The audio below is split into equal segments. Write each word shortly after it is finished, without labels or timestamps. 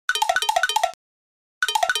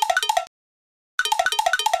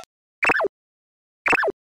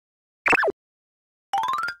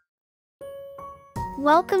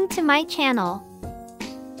Welcome to my channel.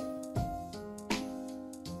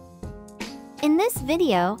 In this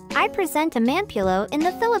video, I present Amanpulo in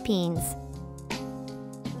the Philippines.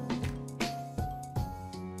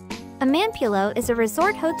 Amanpulo is a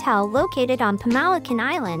resort hotel located on Palawan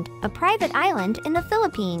Island, a private island in the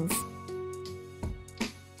Philippines.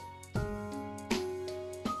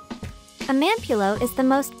 Amanpulo is the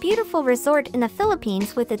most beautiful resort in the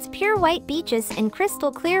Philippines with its pure white beaches and crystal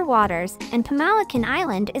clear waters, and Palawan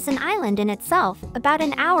Island is an island in itself, about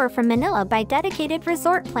an hour from Manila by dedicated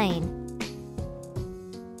resort plane.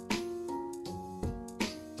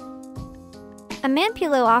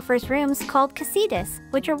 Amanpulo offers rooms called casitas,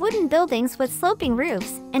 which are wooden buildings with sloping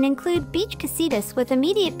roofs, and include beach casitas with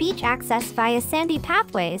immediate beach access via sandy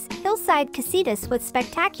pathways, hillside casitas with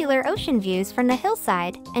spectacular ocean views from the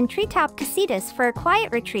hillside, and treetop casitas for a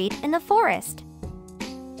quiet retreat in the forest.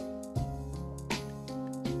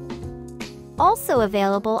 Also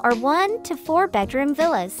available are 1 to 4 bedroom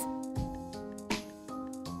villas.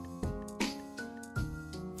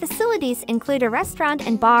 Facilities include a restaurant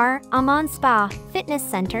and bar, Aman Spa, fitness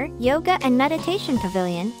center, yoga and meditation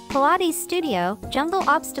pavilion, Pilates studio, jungle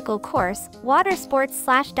obstacle course, water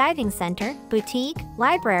sports/diving center, boutique,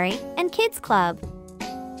 library, and kids club.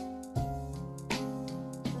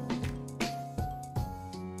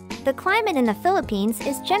 The climate in the Philippines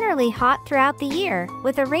is generally hot throughout the year,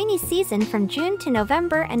 with a rainy season from June to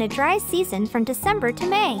November and a dry season from December to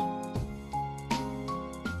May.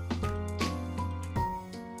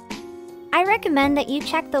 I recommend that you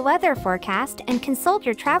check the weather forecast and consult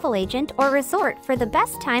your travel agent or resort for the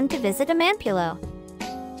best time to visit Amanpulo.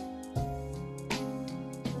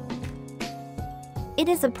 It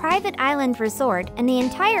is a private island resort and the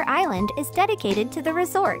entire island is dedicated to the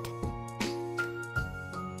resort.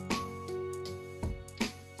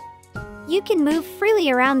 You can move freely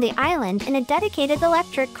around the island in a dedicated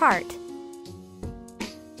electric cart.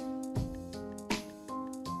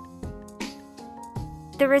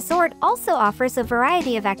 The resort also offers a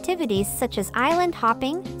variety of activities such as island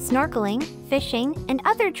hopping, snorkeling, fishing, and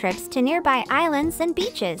other trips to nearby islands and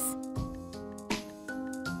beaches.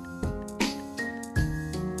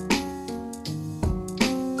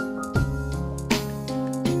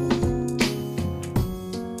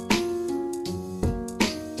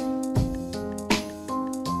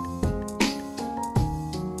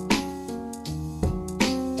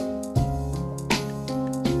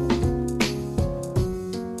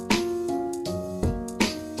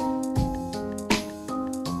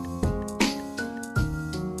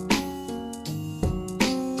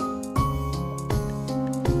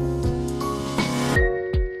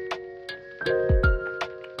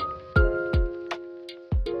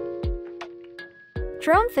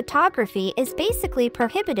 Drone photography is basically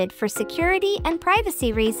prohibited for security and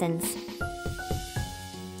privacy reasons.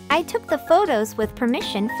 I took the photos with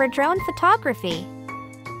permission for drone photography.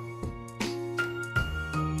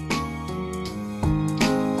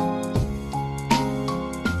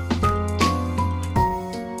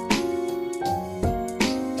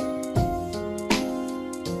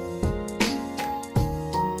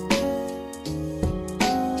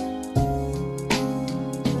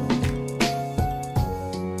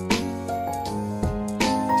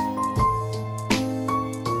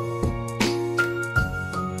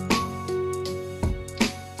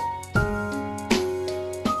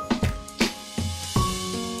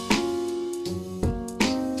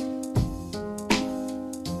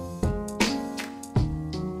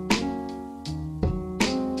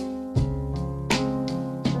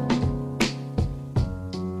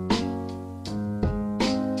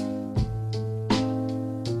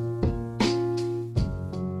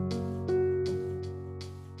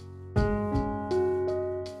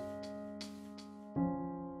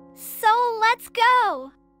 Let's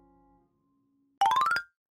go!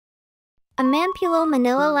 Amanpulo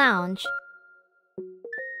Manila Lounge.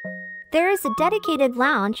 There is a dedicated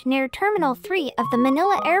lounge near Terminal 3 of the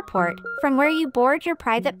Manila Airport, from where you board your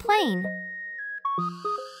private plane.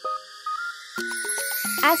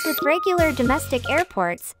 As with regular domestic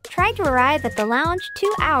airports, try to arrive at the lounge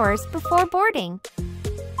 2 hours before boarding.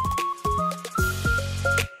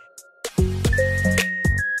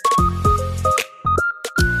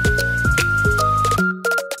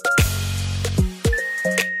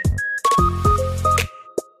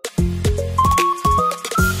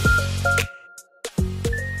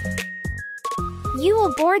 You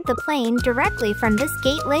will board the plane directly from this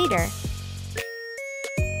gate later.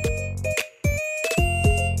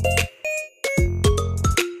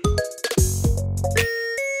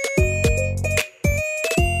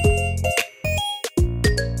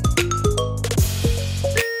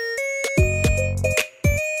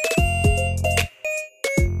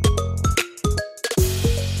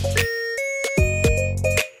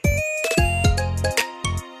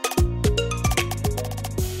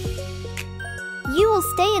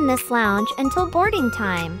 in this lounge until boarding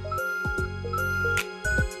time.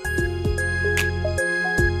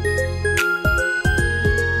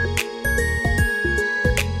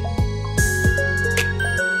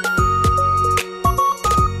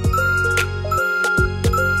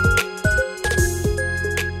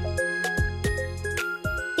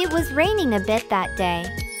 It was raining a bit that day.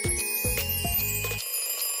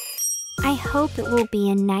 I hope it will be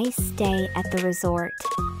a nice day at the resort.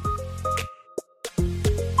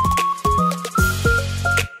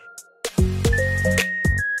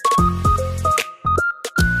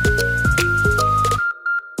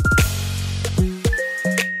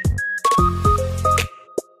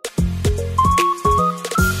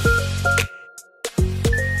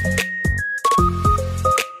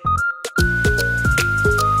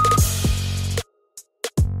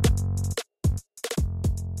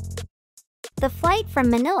 The flight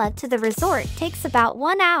from Manila to the resort takes about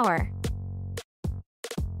 1 hour.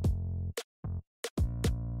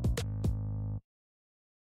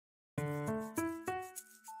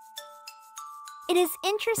 It is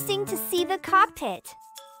interesting to see the cockpit.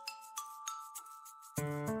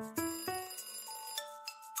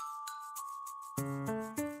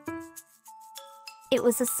 It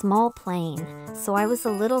was a small plane, so I was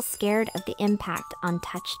a little scared of the impact on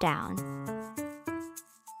touchdown.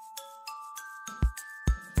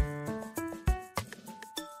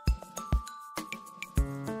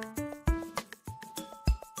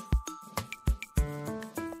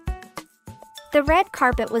 The red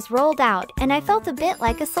carpet was rolled out, and I felt a bit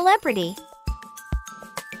like a celebrity.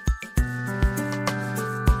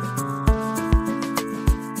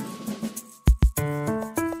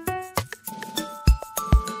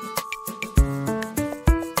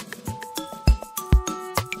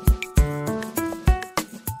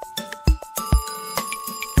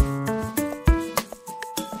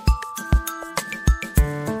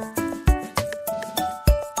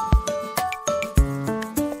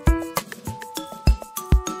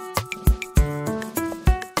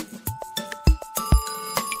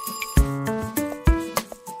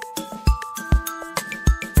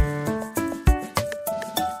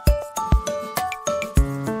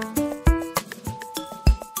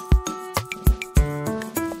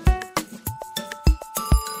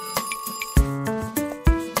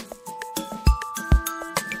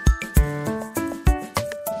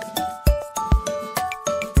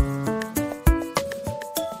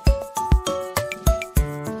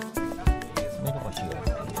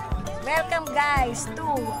 Welcome guys to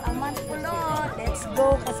Amanpulo. Let's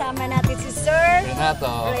go. Kasama natin si Sir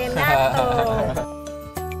Renato.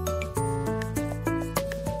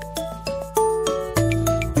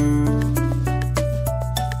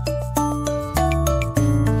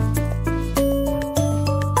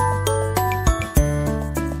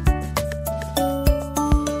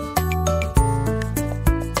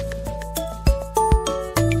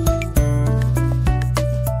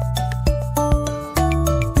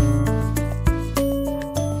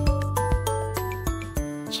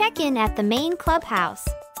 Check-in at the main clubhouse.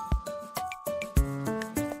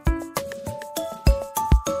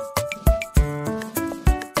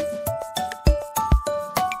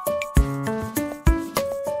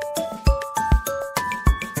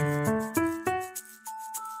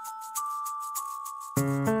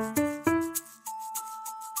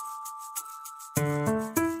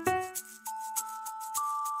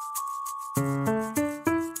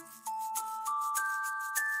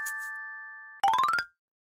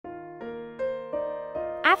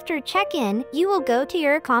 After check-in, you will go to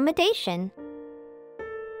your accommodation.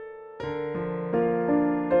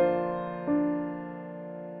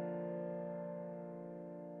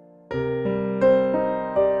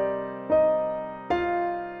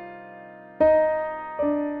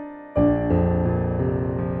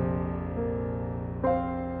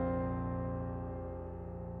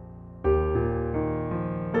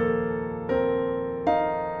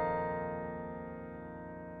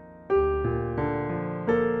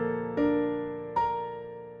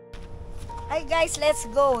 Hi guys, let's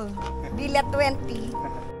go. Villa 20.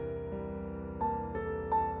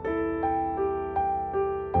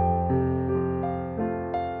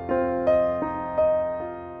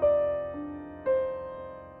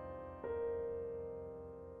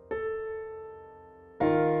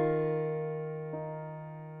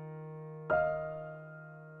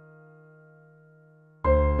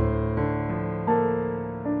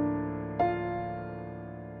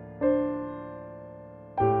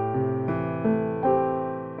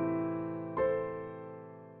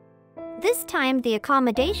 This time, the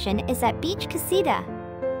accommodation is at Beach Casita.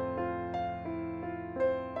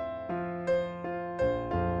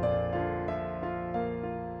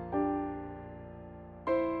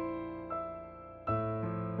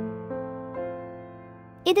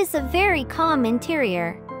 It is a very calm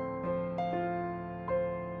interior.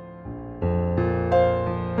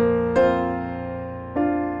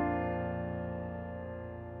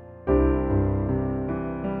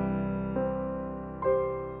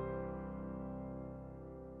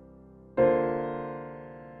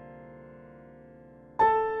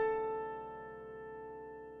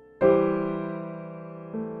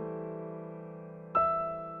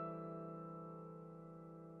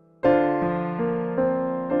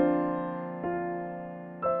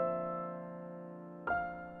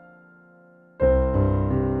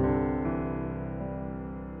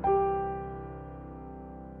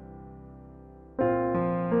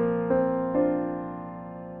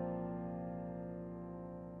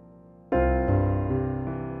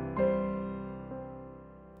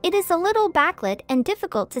 It is a little backlit and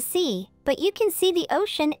difficult to see, but you can see the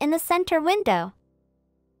ocean in the center window.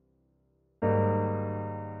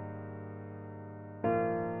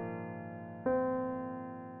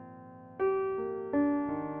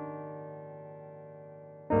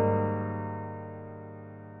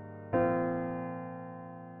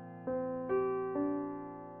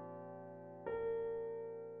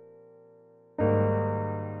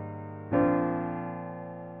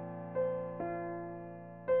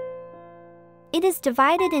 It is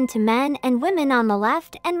divided into men and women on the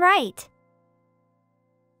left and right.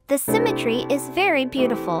 The symmetry is very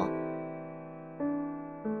beautiful.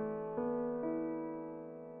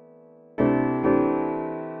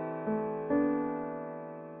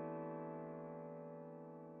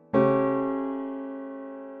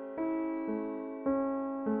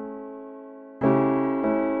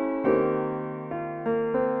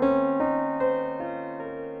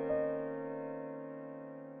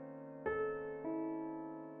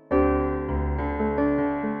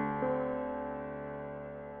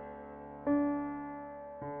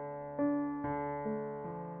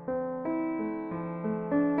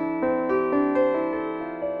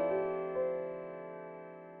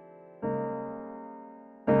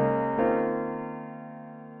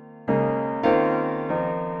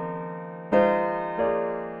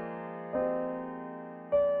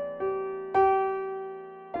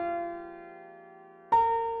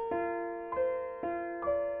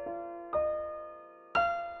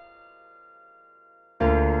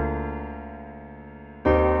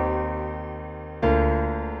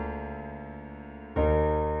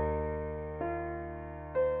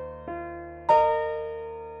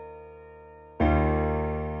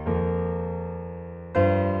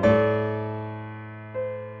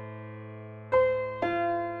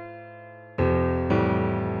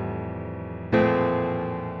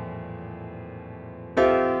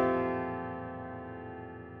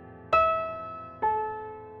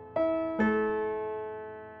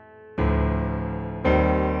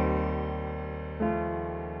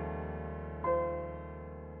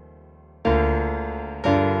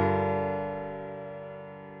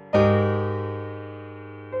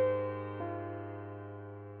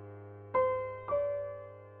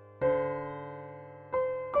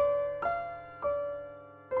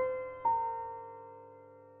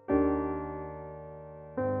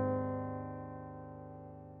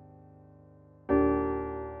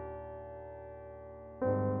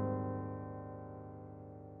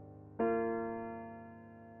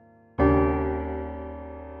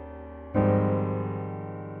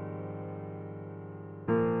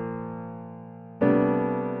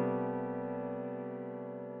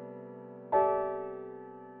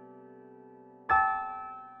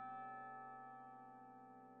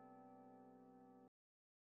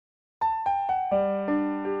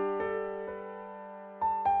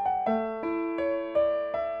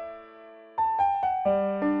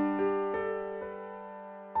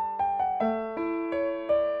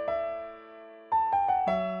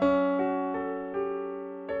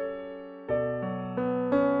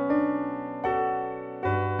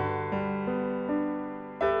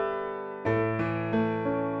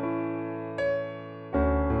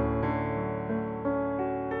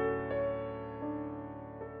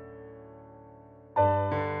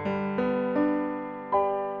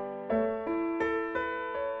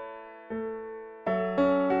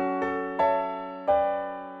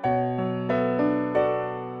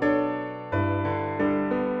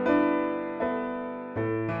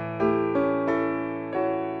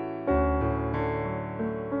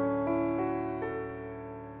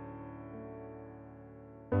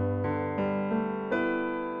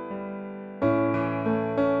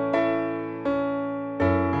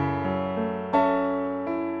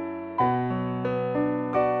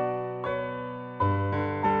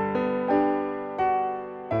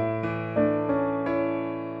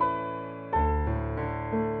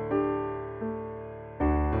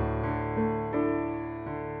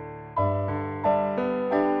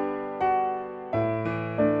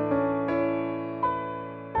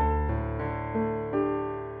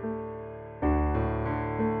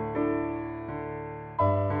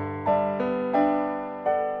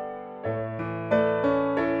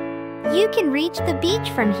 You can reach the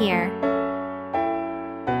beach from here.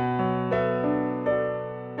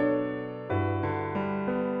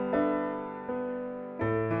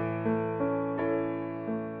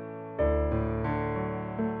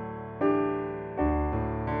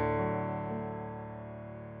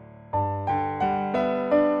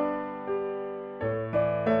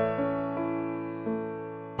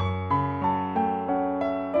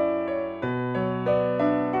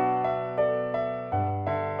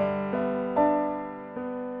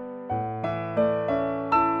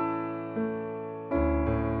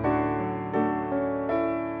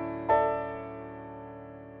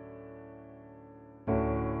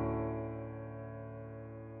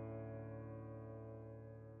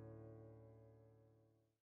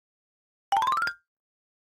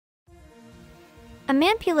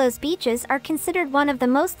 Amanpulo's beaches are considered one of the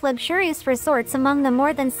most luxurious resorts among the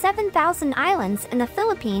more than 7,000 islands in the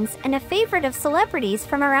Philippines and a favorite of celebrities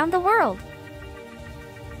from around the world.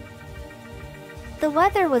 The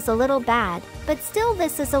weather was a little bad, but still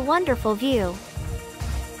this is a wonderful view.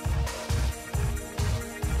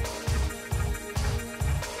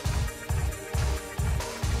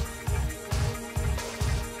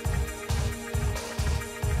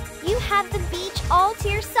 You have the beach all to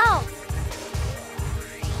yourself.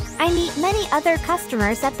 I meet many other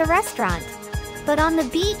customers at the restaurant, but on the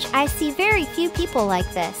beach I see very few people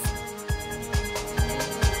like this.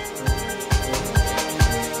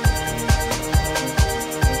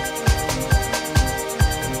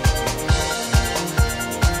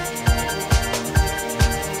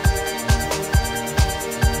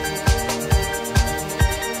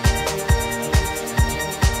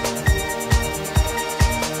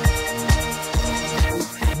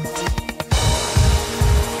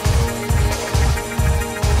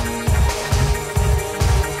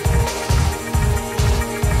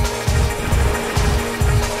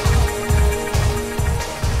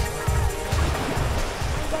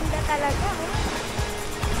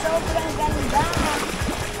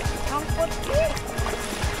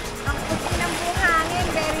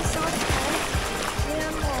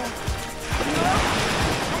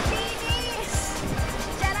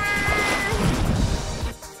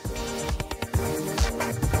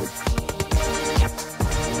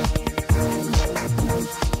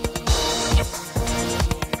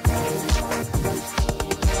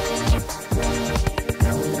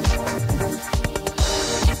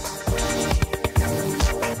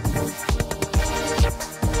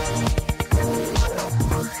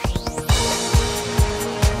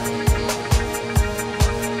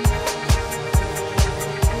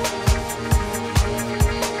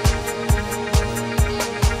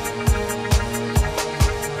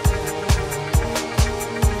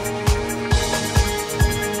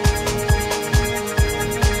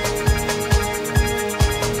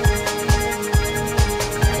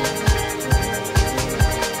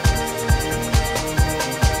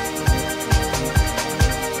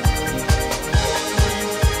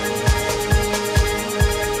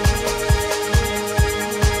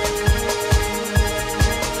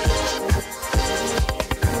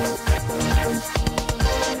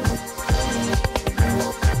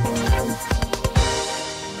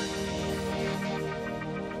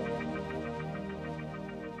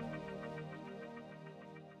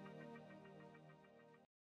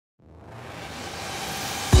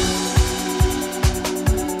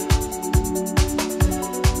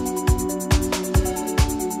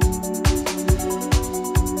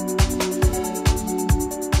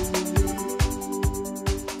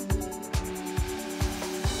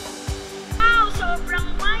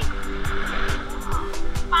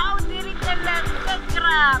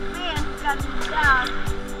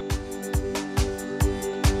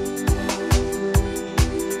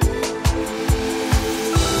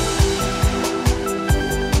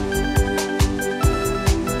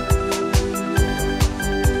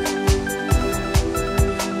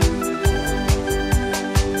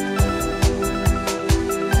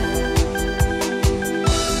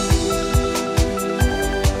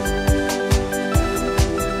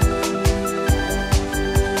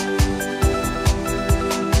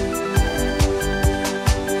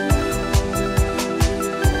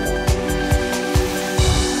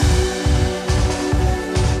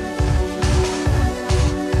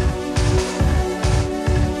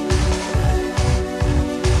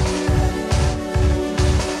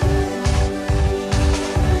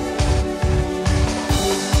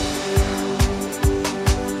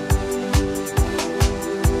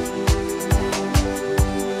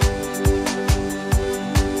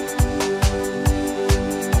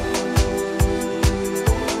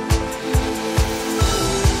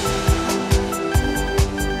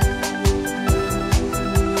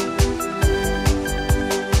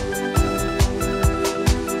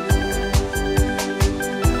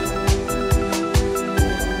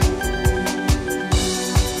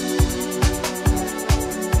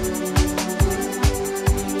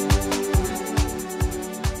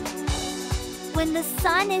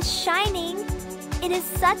 sun is shining. It is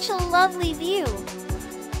such a lovely view.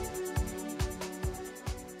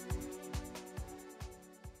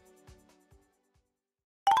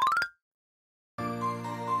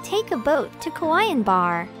 Take a boat to Kawayan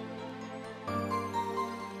Bar.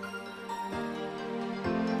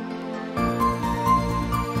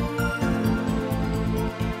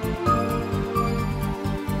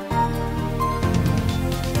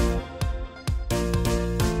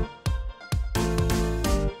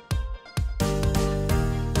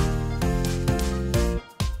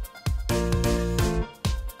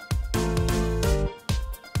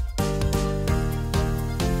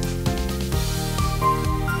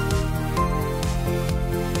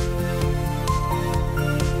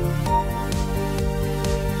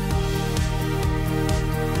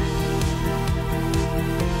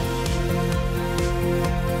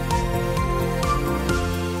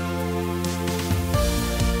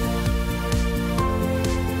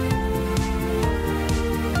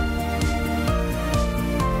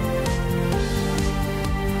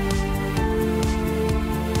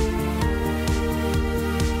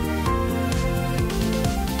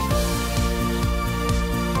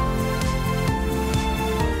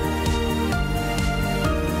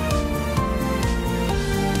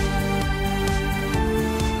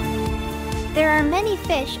 There are many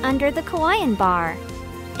fish under the Kawayan Bar,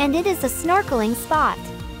 and it is a snorkeling spot.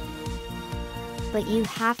 But you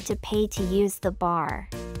have to pay to use the bar,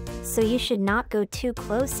 so you should not go too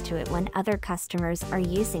close to it when other customers are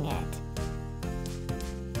using it.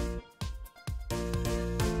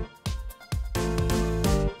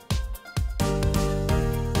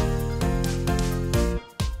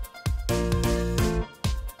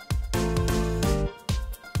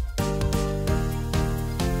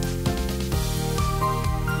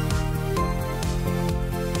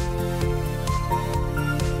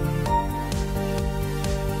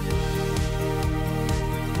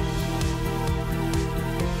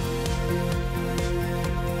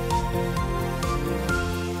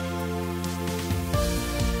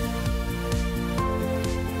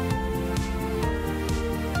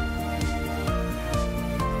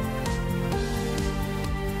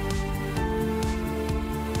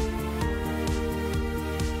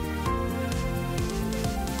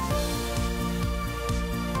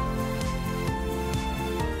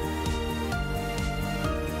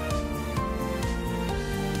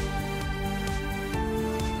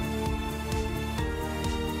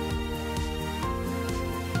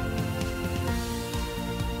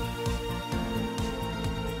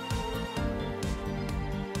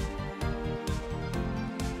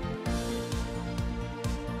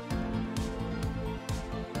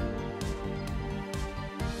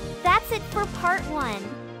 That's it for part 1.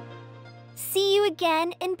 See you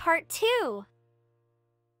again in part 2.